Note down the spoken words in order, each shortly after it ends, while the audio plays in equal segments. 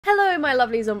Hello my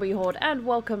lovely zombie horde and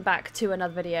welcome back to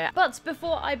another video. But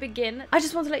before I begin, I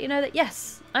just want to let you know that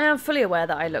yes, I am fully aware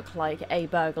that I look like a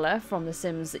burglar from the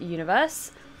Sims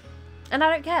universe. And I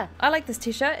don't care. I like this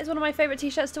t-shirt. It's one of my favourite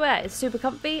t-shirts to wear. It's super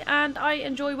comfy and I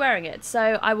enjoy wearing it.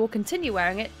 So I will continue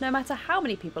wearing it no matter how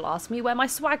many people ask me where my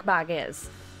swag bag is.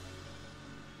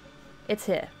 It's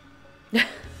here.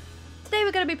 Today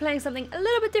we're going to be playing something a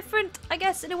little bit different, I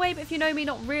guess, in a way, but if you know me,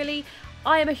 not really.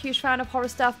 I am a huge fan of horror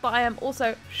stuff, but I am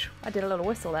also, I did a little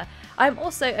whistle there, I am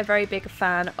also a very big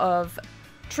fan of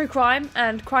true crime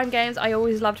and crime games. I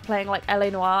always loved playing like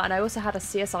LA Noire, and I also had a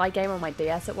CSI game on my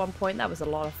DS at one point. That was a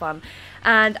lot of fun.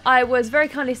 And I was very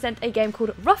kindly sent a game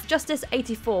called Rough Justice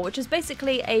 84, which is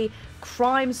basically a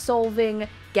crime-solving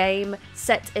game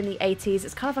set in the 80s.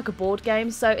 It's kind of like a board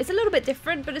game, so it's a little bit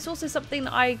different, but it's also something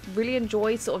that I really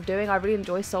enjoy sort of doing. I really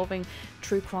enjoy solving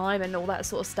true crime and all that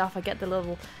sort of stuff. I get the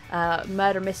little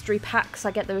murder mystery packs.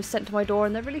 I get those sent to my door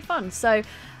and they're really fun. So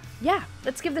yeah,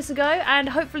 let's give this a go and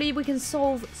hopefully we can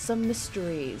solve some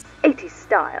mysteries. 80s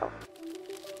style.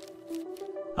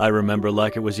 I remember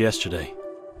like it was yesterday.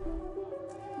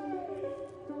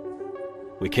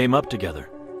 We came up together.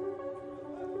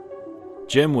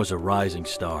 Jim was a rising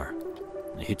star.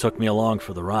 He took me along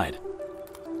for the ride.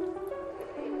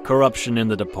 Corruption in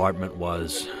the department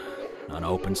was an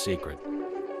open secret.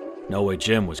 No way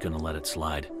Jim was going to let it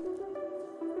slide.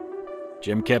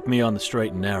 Jim kept me on the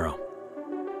straight and narrow.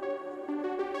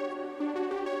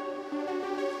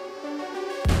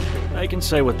 They can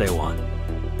say what they want,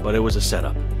 but it was a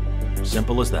setup.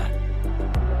 Simple as that.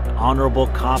 Honorable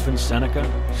cop in Seneca?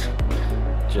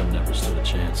 Jim never stood a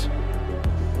chance.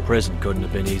 Prison couldn't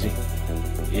have been easy,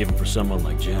 even for someone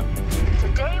like Jim.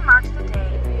 Today marks the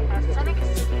day as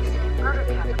Seneca City's murder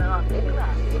capital of the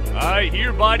U.S. I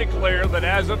hereby declare that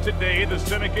as of today, the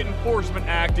Seneca Enforcement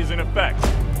Act is in effect.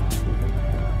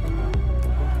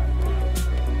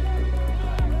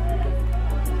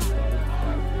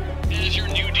 As your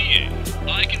new DA,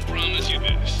 I can promise you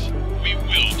this. We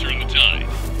will turn the tide.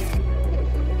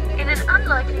 In an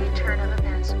unlikely turn of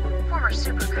events, former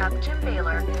Super Cop Jim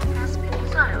Baylor has been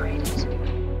exonerated.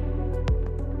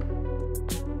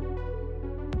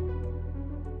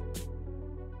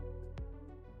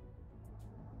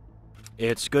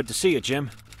 It's good to see you,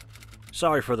 Jim.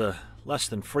 Sorry for the less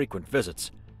than frequent visits.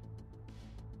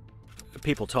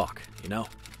 People talk, you know?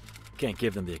 Can't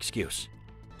give them the excuse.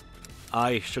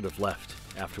 I should have left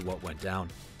after what went down,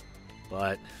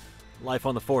 but life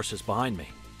on the force is behind me.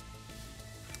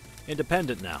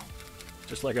 Independent now,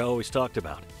 just like I always talked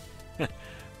about.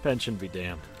 Pension be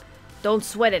damned. Don't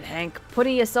sweat it, Hank.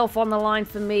 Putting yourself on the line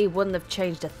for me wouldn't have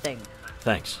changed a thing.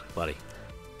 Thanks, buddy.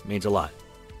 Means a lot.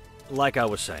 Like I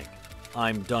was saying,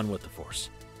 I'm done with the force.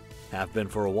 Have been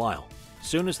for a while.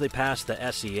 Soon as they passed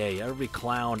the SEA, every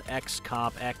clown,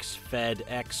 ex-cop, ex-fed,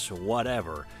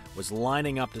 ex-whatever was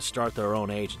lining up to start their own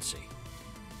agency.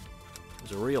 It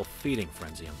was a real feeding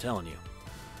frenzy, I'm telling you.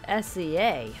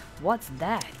 SEA? What's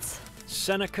that?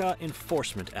 Seneca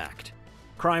Enforcement Act.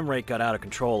 Crime rate got out of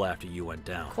control after you went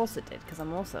down. Of course it did, because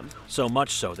I'm awesome. So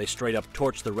much so, they straight up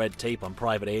torched the red tape on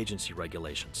private agency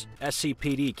regulations.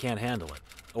 SCPD can't handle it.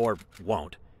 Or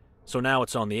won't. So now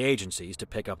it's on the agencies to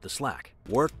pick up the slack.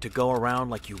 Work to go around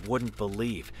like you wouldn't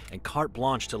believe, and carte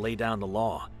blanche to lay down the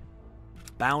law.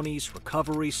 Bounties,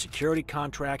 recoveries, security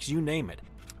contracts, you name it.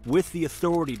 With the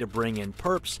authority to bring in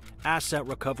perps, asset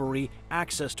recovery,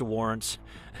 access to warrants.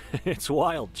 It's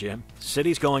wild, Jim.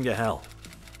 City's going to hell.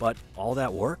 But all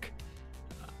that work?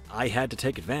 I had to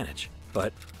take advantage.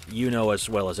 But you know as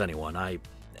well as anyone, I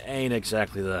ain't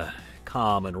exactly the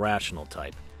calm and rational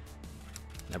type.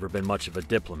 Never been much of a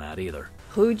diplomat either.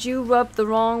 Who'd you rub the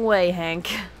wrong way, Hank?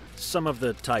 Some of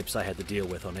the types I had to deal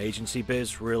with on agency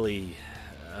biz really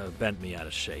bent me out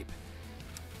of shape.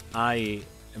 I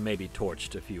maybe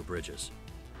torched a few bridges.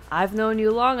 I've known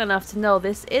you long enough to know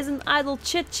this isn't idle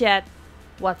chit-chat.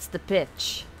 What's the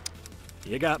pitch?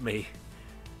 You got me.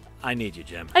 I need you,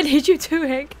 Jim. I need you too,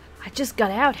 Hank. I just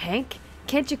got out, Hank.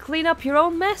 Can't you clean up your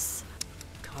own mess?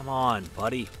 Come on,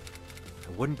 buddy.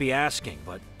 I wouldn't be asking,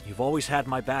 but you've always had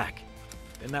my back.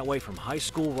 Been that way from high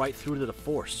school right through to the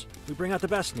force. We bring out the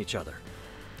best in each other.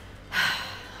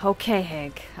 Okay,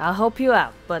 Hank. I'll help you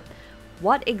out, but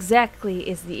what exactly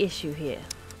is the issue here?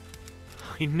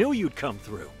 I knew you'd come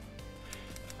through.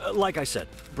 Like I said,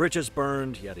 bridges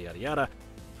burned, yada yada yada.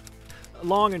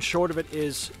 Long and short of it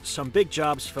is, some big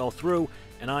jobs fell through,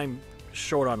 and I'm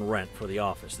short on rent for the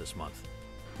office this month.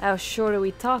 How short are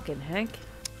we talking, Hank?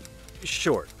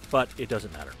 Short, but it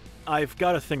doesn't matter. I've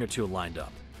got a thing or two lined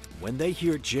up. When they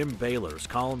hear Jim Baylor's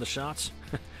calling the shots,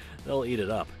 they'll eat it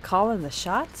up. Calling the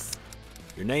shots?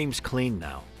 Your name's clean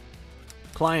now.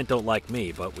 Client don't like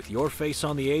me, but with your face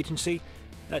on the agency,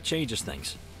 that changes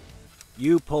things.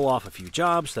 You pull off a few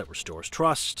jobs that restores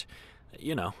trust,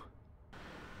 you know.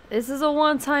 This is a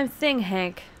one-time thing,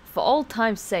 Hank. For old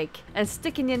time's sake, and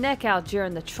sticking your neck out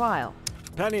during the trial.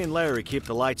 Penny and Larry keep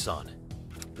the lights on.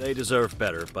 They deserve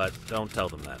better, but don't tell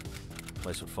them that. The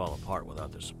place would fall apart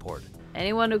without their support.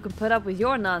 Anyone who can put up with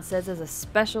your nonsense is a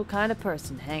special kind of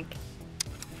person, Hank.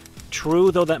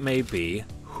 True though that may be,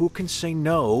 who can say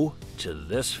no to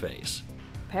this face?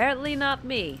 Apparently not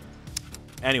me.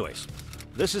 Anyways,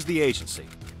 this is the agency.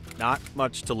 Not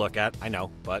much to look at, I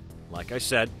know, but like I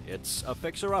said, it's a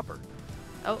fixer-upper.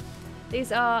 Oh,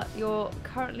 these are your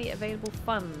currently available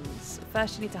funds.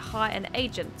 First, you need to hire an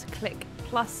agent. Click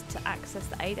plus to access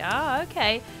the agent. Ah,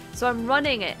 okay. So I'm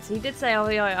running it. So he did say, oh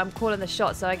yeah, I'm calling the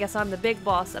shots, so I guess I'm the big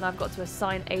boss and I've got to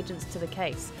assign agents to the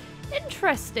case.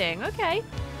 Interesting, okay.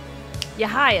 You're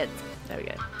hired. There we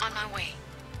go. On my way.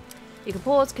 You can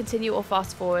pause, continue, or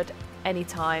fast forward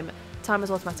anytime. Time is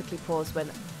automatically paused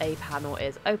when a panel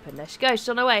is open. There she goes. She's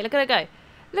on her way. Look at her go.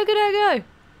 Look at her go.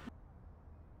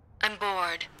 I'm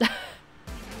bored.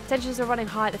 Tensions are running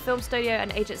high at the film studio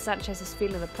and Agent Sanchez is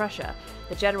feeling the pressure.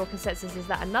 The general consensus is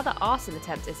that another arson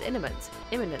attempt is imminent.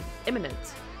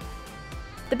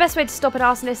 The best way to stop an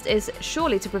arsonist is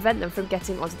surely to prevent them from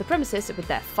getting onto the premises with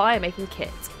their fire-making kit.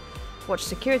 Watch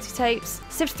security tapes,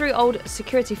 sift through old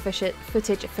security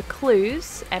footage for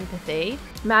clues, empathy,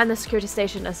 man the security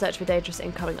station and search for dangerous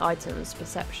incoming items,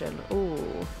 perception.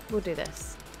 Ooh, we'll do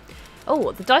this.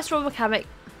 Oh, the dice roll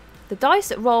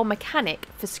mechanic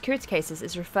for security cases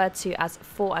is referred to as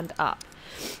 4 and up.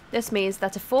 This means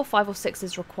that a 4, 5 or 6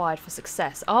 is required for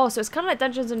success. Oh, so it's kind of like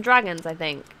Dungeons and Dragons, I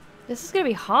think. This is going to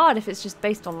be hard if it's just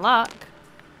based on luck.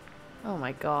 Oh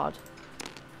my god.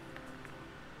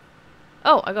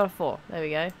 Oh, I got a 4. There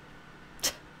we go.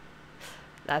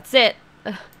 That's it.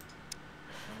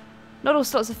 Not all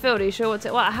slots are filled. Are you sure what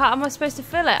to... What, how am I supposed to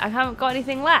fill it? I haven't got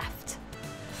anything left.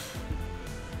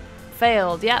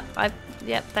 Failed. Yep.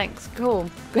 Yep, thanks. Cool.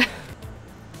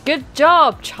 Good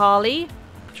job, Charlie.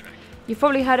 You've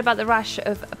probably heard about the rash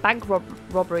of bank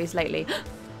robberies lately.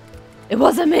 It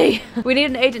wasn't me. We need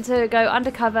an agent to go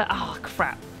undercover. Oh,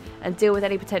 crap. And deal with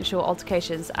any potential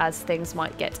altercations as things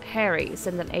might get hairy.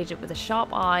 Send an agent with a sharp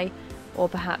eye or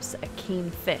perhaps a keen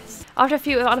fist. After a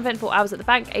few uneventful hours at the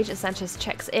bank, Agent Sanchez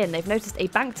checks in. They've noticed a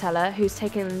bank teller who's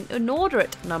taken an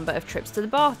inordinate number of trips to the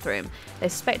bathroom. They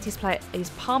suspect he's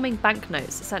palming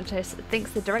banknotes. Sanchez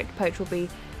thinks the direct approach will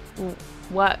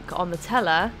work on the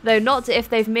teller, though not if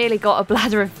they've merely got a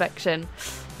bladder infection.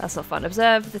 That's not fun.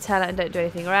 Observe the teller and don't do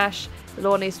anything rash. The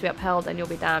law needs to be upheld and you'll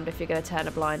be damned if you're going to turn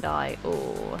a blind eye.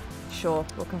 Oh, sure,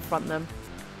 we'll confront them.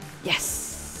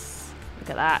 Yes! Look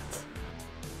at that.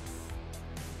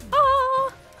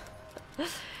 Ah!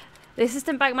 The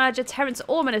assistant bank manager, Terrence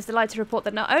Orman, is delighted to report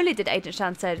that not only did Agent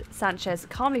Sanchez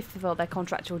calmly fulfill their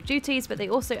contractual duties, but they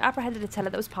also apprehended a teller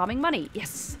that was palming money.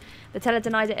 Yes! The teller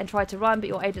denied it and tried to run, but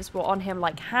your agents were on him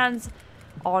like hands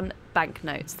on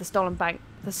banknotes.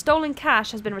 The stolen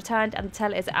cash has been returned and the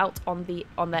teller is out on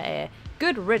their ear.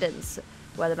 Good riddance,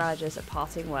 were the manager's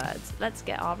parting words. Let's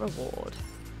get our reward.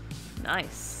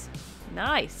 Nice.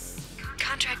 Nice.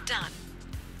 Contract done.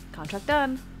 Contract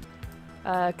done.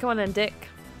 Come on then, Dick.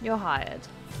 You're hired.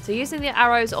 So using the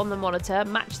arrows on the monitor,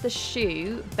 match the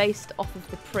shoe based off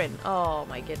of the print. Oh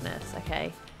my goodness.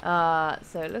 Okay.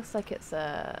 So it looks like it's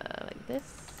like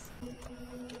this.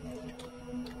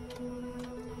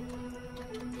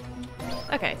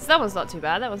 Okay, so that one's not too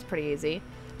bad. That one's pretty easy.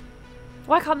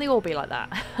 Why can't they all be like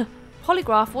that?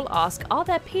 Polygraph will ask, are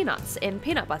there peanuts in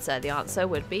peanut butter? The answer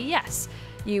would be yes.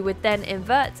 You would then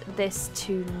invert this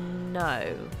to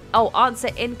no. Oh, answer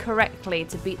incorrectly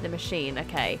to beat the machine.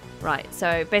 Okay, right.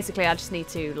 So basically I just need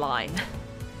to lie.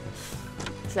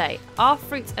 Say, are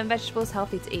fruits and vegetables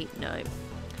healthy to eat? No.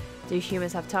 Do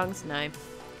humans have tongues? No.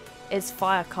 Is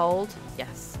fire cold?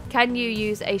 Yes. Can you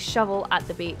use a shovel at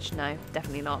the beach? No,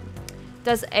 definitely not.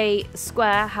 Does a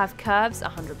square have curves?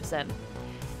 100%.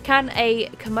 Can a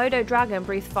Komodo dragon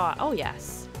breathe fire? Oh,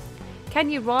 yes.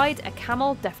 Can you ride a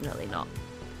camel? Definitely not.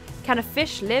 Can a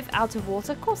fish live out of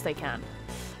water? Of course they can.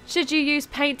 Should you use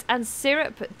paint and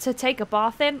syrup to take a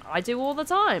bath in? I do all the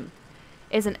time.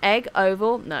 Is an egg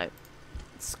oval? No.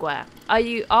 Square.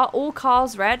 Are all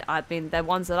cars red? I mean, they're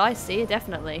ones that I see,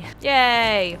 definitely.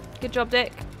 Yay! Good job,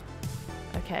 Dick.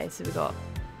 Okay, so we got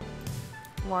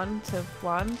 1 to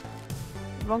 1.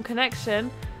 Wrong connection.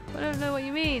 I don't know what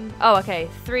you mean. Oh, okay.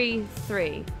 3,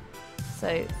 3.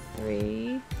 So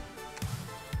 3.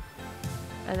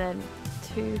 And then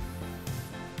 2.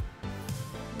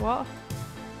 What?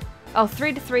 Oh,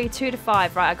 3 to 3, 2 to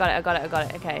 5. Right, I got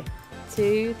it. Okay.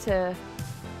 2 to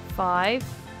 5.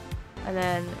 And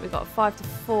then we got 5 to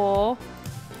 4.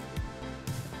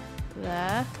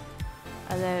 There.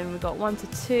 And then we got 1 to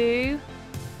 2.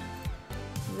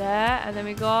 There. And then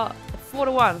we got 4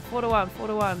 to 1. 4 to 1. 4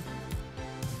 to 1.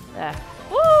 There.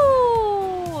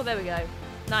 Woo! There we go.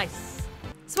 Nice.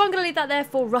 So I'm going to leave that there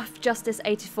for Rough Justice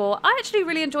 84. I actually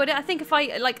really enjoyed it. I think if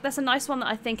I, like, that's a nice one that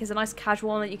I think is a nice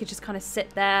casual one that you could just kind of sit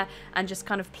there and just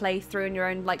kind of play through in your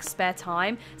own, like, spare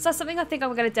time. So that's something I think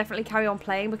I'm going to definitely carry on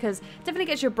playing because it definitely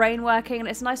gets your brain working and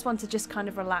it's a nice one to just kind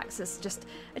of relax. It's just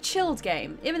a chilled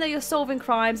game. Even though you're solving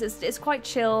crimes, it's quite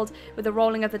chilled with the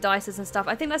rolling of the dice and stuff.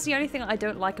 I think that's the only thing I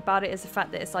don't like about it is the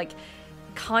fact that it's, like,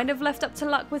 kind of left up to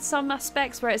luck with some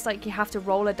aspects where it's like you have to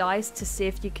roll a dice to see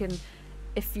if you can...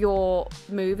 if your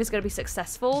move is going to be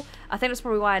successful. I think that's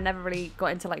probably why I never really got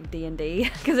into like D&D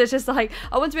because it's just like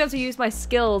I want to be able to use my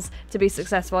skills to be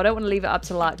successful. I don't want to leave it up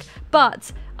to luck,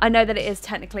 but I know that it is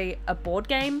technically a board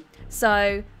game,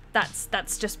 so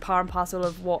that's just par and parcel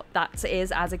of what that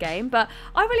is as a game. But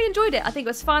I really enjoyed it. I think it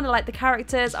was fun. I like the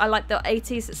characters. I like the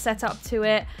 80s set up to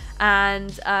it,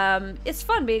 and it's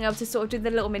fun being able to sort of do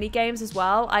the little mini games as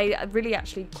well. I really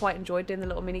actually quite enjoyed doing the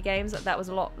little mini games. That was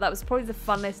a lot. That was probably the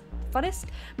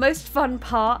most fun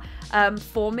part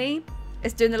for me.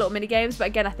 It's doing the little mini games, but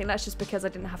again, I think that's just because I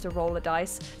didn't have to roll a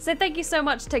dice. So thank you so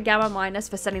much to Gamma Minus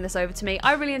for sending this over to me.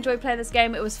 I really enjoyed playing this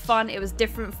game. It was fun. It was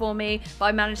different for me, but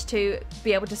I managed to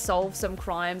be able to solve some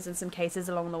crimes and some cases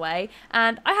along the way,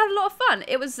 and I had a lot of fun.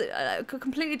 It was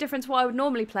completely different to what I would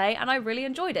normally play, and I really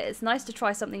enjoyed it. It's nice to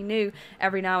try something new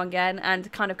every now and again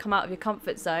and kind of come out of your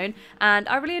comfort zone, and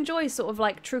I really enjoy sort of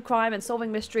like true crime and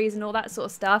solving mysteries and all that sort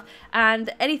of stuff, and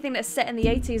anything that's set in the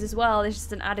 80s as well is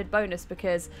just an added bonus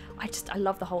because I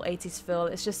love the whole 80s feel.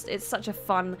 It's such a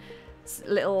fun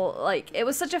little, like, it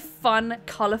was such a fun,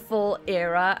 colourful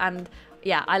era, and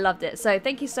yeah, I loved it. So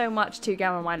thank you so much to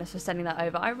Gamma Minus for sending that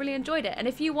over. I really enjoyed it. And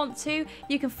if you want to,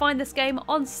 you can find this game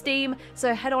on Steam.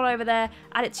 So head on over there,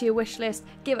 add it to your wish list,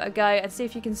 give it a go, and see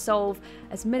if you can solve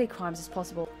as many crimes as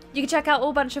possible. You can check out a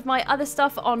whole bunch of my other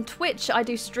stuff on Twitch. I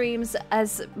do streams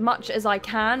as much as I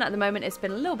can. At the moment, it's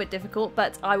been a little bit difficult,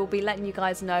 but I will be letting you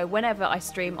guys know whenever I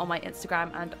stream on my Instagram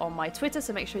and on my Twitter,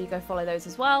 so make sure you go follow those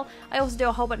as well. I also do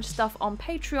a whole bunch of stuff on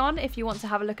Patreon if you want to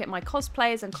have a look at my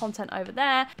cosplays and content over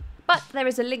there. But there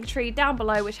is a link tree down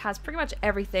below which has pretty much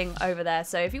everything over there.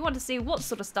 So if you want to see what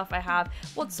sort of stuff I have,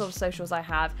 what sort of socials I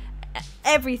have,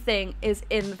 everything is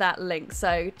in that link.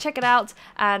 So check it out,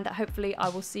 and hopefully I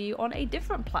will see you on a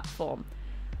different platform.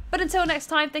 But until next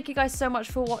time, thank you guys so much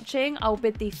for watching. I'll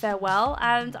bid thee farewell,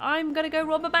 and I'm going to go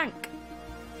rob a bank.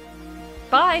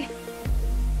 Bye!